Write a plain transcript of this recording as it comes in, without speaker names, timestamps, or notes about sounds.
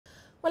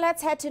Well,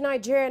 let's head to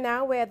Nigeria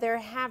now, where there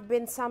have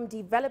been some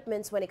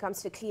developments when it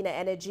comes to cleaner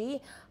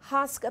energy.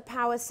 Husk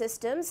Power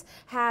Systems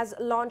has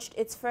launched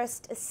its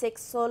first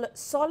 6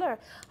 solar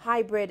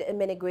hybrid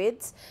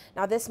mini-grids.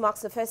 Now, this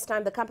marks the first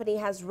time the company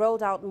has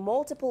rolled out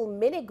multiple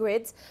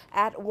mini-grids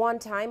at one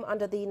time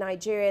under the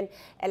Nigerian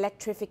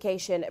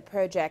Electrification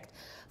Project.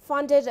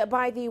 Funded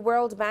by the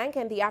World Bank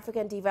and the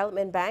African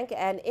Development Bank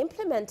and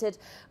implemented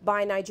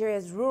by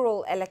Nigeria's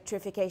Rural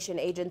Electrification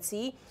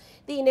Agency,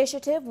 the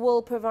initiative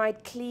will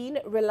provide clean,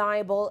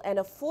 reliable and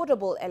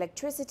affordable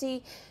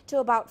electricity to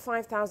about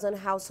 5,000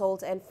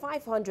 households and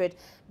 500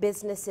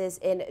 businesses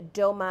in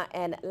Doma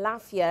and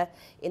Lafia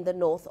in the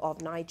north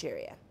of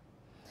Nigeria.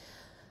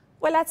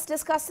 Well, let's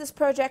discuss this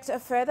project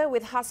further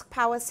with Husk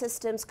Power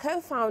Systems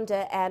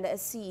co-founder and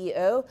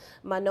CEO,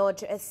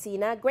 Manoj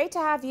Sina. Great to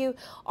have you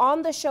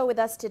on the show with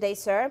us today,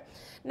 sir.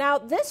 Now,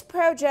 this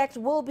project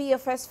will be a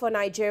first for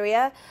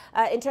Nigeria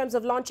in terms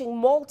of launching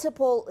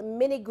multiple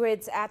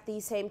mini-grids at the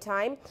same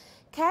time.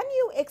 Can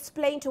you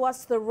explain to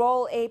us the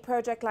role a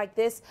project like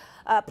this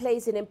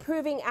plays in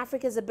improving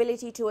Africa's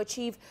ability to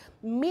achieve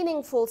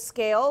meaningful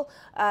scale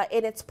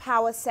in its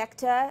power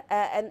sector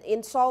and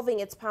in solving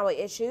its power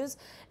issues,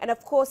 and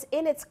of course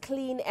in its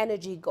clean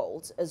energy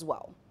goals as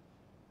well?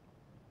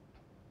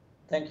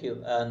 Thank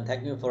you, and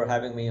thank you for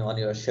having me on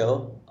your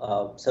show.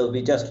 So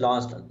we just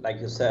launched, like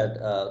you said,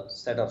 a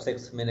set of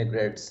 6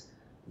 mini-grids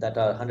that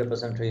are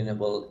 100%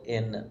 renewable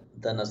in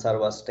the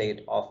Nasarawa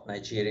state of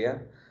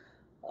Nigeria.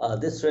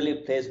 This really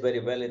plays very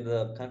well in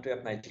the country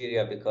of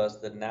Nigeria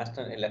because the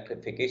National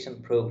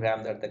Electrification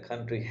Program that the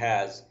country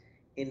has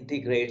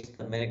integrates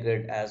the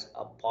mini-grid as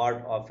a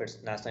part of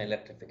its national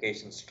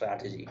electrification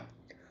strategy.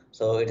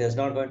 So it is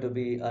not going to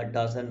be a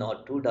dozen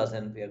or 2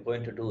 dozen. We are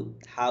going to do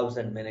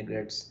 1,000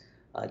 mini-grids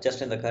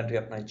just in the country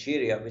of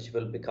Nigeria, which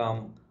will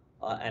become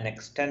an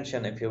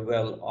extension, if you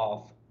will,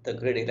 of the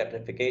grid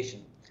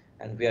electrification.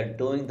 And we are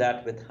doing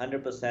that with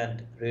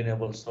 100%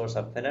 renewable source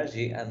of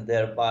energy, and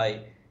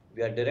thereby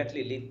we are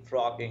directly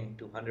leapfrogging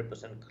to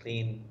 100%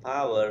 clean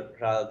power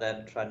rather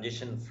than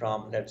transition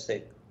from, let's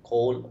say,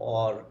 coal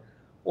or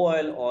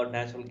oil or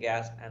natural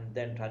gas and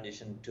then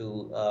transition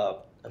to a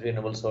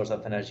renewable source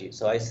of energy.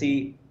 So I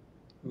see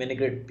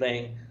mini-grid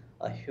playing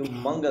a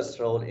humongous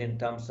role in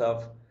terms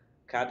of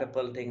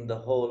catapulting the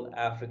whole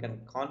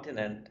African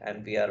continent,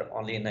 and we are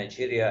only in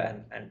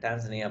Nigeria and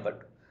Tanzania,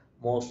 but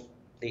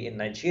mostly in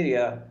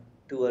Nigeria,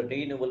 to a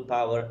renewable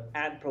power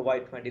and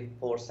provide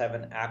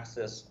 24/7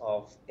 access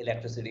of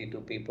electricity to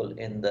people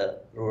in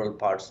the rural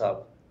parts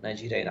of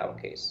Nigeria in our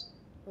case.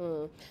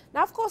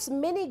 Now, of course,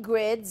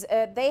 mini-grids,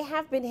 they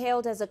have been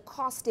hailed as a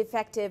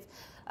cost-effective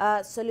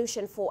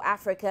solution for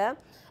Africa.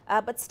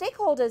 But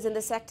stakeholders in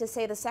the sector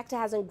say the sector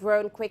hasn't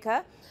grown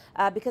quicker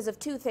because of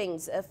 2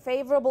 things,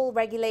 favorable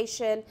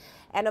regulation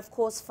and, of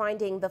course,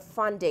 finding the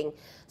funding.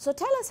 So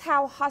tell us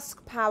how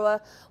Husk Power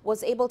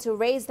was able to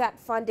raise that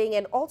funding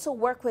and also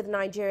work with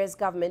Nigeria's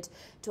government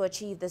to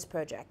achieve this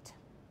project.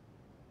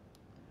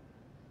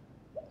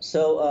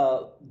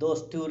 So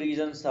those 2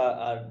 reasons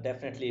are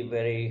definitely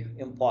very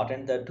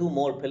important. There are 2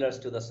 more pillars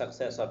to the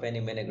success of any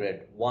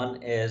mini-grid.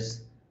 One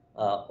is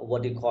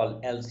what you call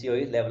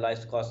LCOE,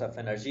 levelized cost of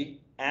energy.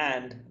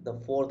 And the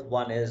 4th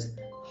one is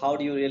how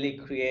do you really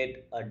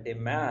create a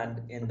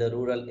demand in the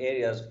rural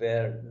areas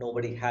where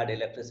nobody had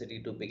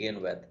electricity to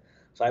begin with.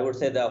 So I would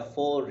say there are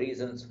 4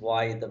 reasons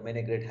why the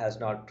mini-grid has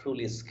not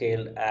truly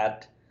scaled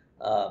at,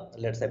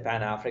 let's say,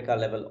 Pan-Africa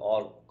level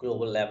or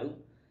global level.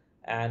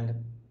 And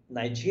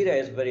Nigeria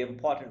is very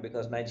important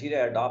because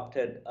Nigeria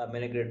adopted a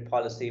mini-grid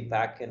policy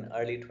back in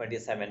early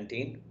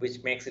 2017,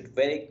 which makes it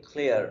very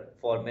clear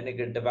for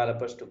mini-grid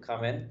developers to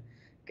come in,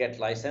 get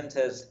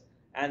licenses,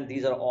 and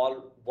these are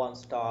all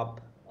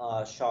one-stop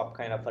shop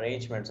kind of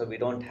arrangements. So we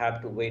don't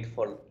have to wait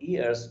for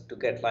years to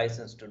get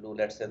licensed to do,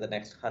 let's say, the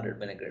next 100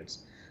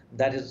 mini-grids.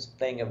 That is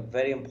playing a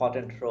very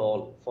important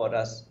role for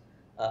us,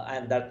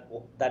 and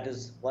that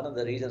is one of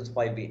the reasons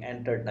why we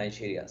entered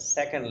Nigeria.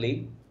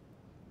 Secondly,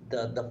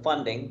 the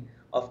funding.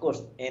 Of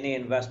course, any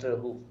investor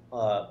who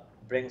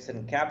brings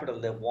in capital,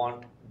 they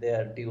want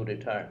their due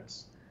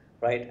returns,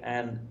 right?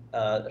 And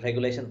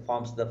regulation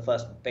forms the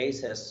first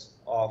basis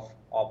of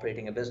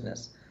operating a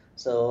business.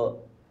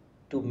 So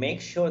to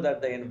make sure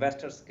that the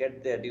investors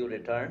get their due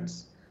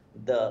returns,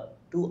 the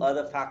 2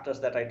 other factors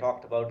that I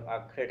talked about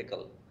are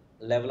critical.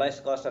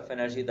 Levelized cost of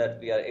energy that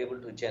we are able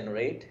to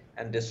generate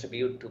and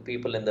distribute to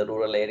people in the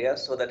rural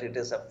areas so that it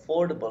is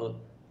affordable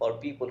for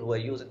people who are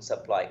using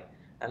supply.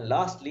 And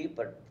lastly,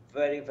 but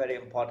very, very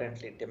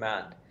importantly,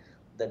 demand.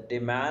 The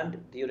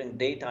demand during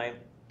daytime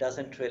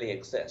doesn't really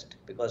exist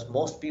because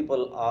most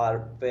people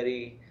are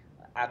very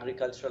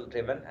agricultural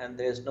driven and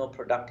there is no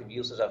productive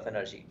uses of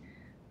energy.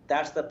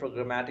 That's the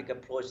programmatic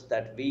approach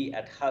that we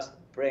at Husk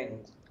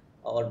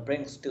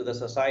brings to the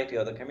society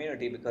or the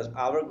community, because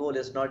our goal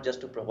is not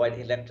just to provide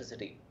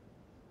electricity,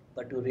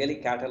 but to really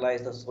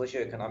catalyze the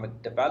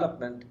socio-economic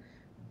development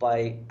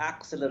by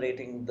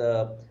accelerating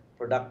the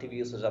productive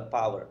uses of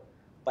power.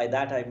 By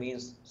that I mean,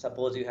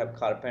 suppose you have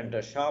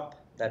carpenter shop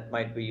that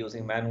might be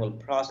using manual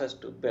process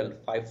to build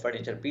 5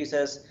 furniture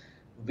pieces.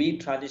 We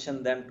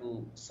transition them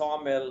to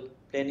sawmill,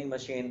 planing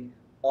machine.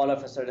 All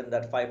of a sudden,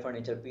 that 5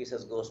 furniture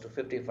pieces goes to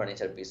 50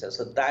 furniture pieces.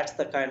 So that's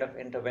the kind of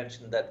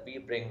intervention that we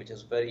bring, which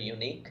is very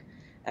unique.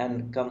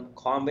 And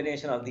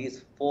combination of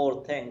these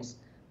four things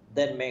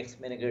then makes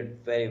mini-grid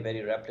very,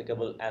 very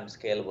replicable and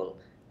scalable.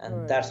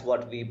 And Right. that's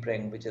what we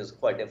bring, which is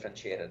quite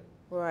differentiated.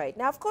 Right.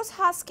 Now, of course,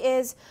 Husk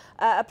is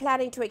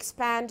planning to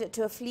expand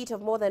to a fleet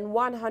of more than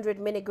 100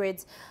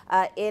 mini-grids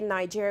in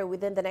Nigeria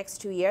within the next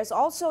 2 years.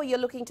 Also, you're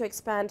looking to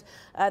expand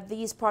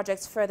these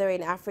projects further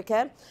in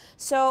Africa.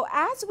 So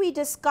as we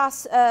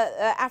discuss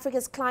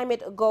Africa's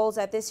climate goals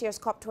at this year's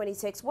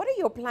COP26, what are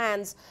your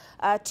plans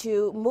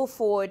to move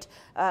forward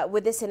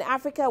with this in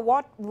Africa?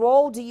 What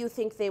role do you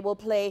think they will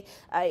play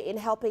in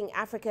helping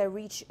Africa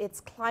reach its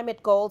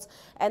climate goals?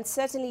 And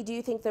certainly, do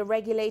you think the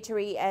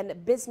regulatory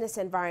and business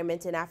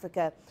environment in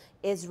Africa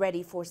is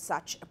ready for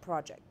such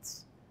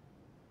projects?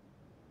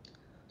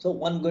 So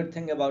one good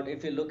thing about,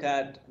 if you look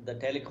at the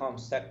telecom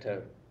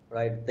sector,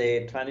 right,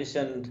 they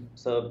transitioned.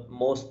 So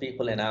most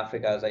people in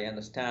Africa, as I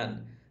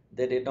understand,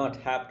 they did not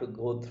have to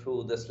go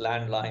through this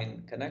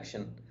landline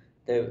connection.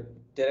 They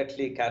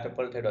directly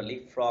catapulted or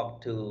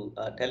leapfrogged to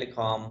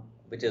telecom,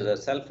 which is a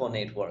cell phone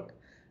network.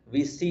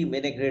 We see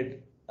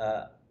minigrid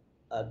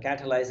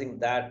catalyzing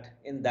that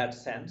in that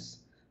sense.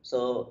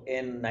 So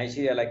in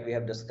Nigeria, like we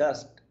have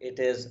discussed, it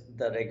is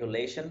the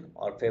regulation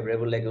or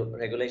favorable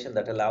regulation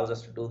that allows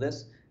us to do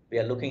this. We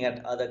are looking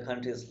at other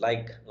countries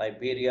like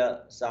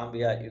Liberia,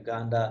 Zambia,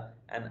 Uganda,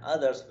 and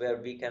others where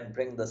we can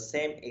bring the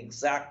same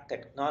exact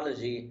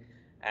technology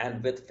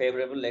and with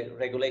favorable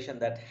regulation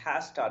that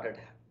has started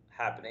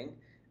happening,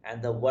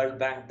 and the World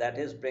Bank that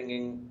is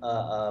bringing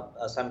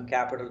some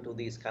capital to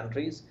these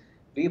countries.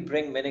 We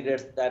bring mini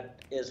grids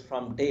that is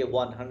from day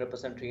one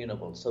 100%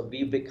 renewable. So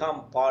we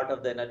become part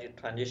of the energy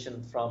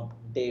transition from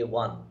day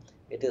one.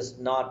 It is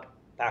not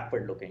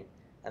backward looking.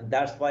 And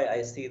that's why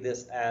I see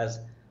this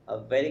as a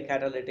very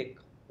catalytic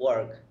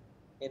work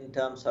in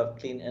terms of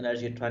clean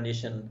energy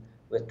transition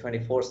with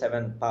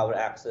 24/7 power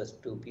access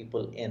to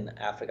people in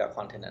Africa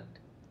continent.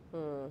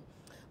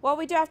 Well,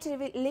 we do have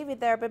to leave it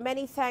there, but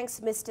many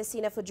thanks, Mr.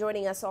 Sina, for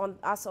joining us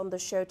on the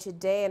show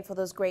today and for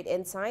those great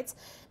insights.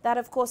 That,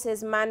 of course,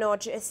 is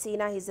Manoj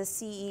Sina. He's the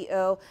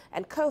CEO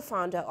and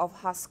co-founder of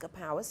Husk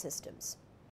Power Systems.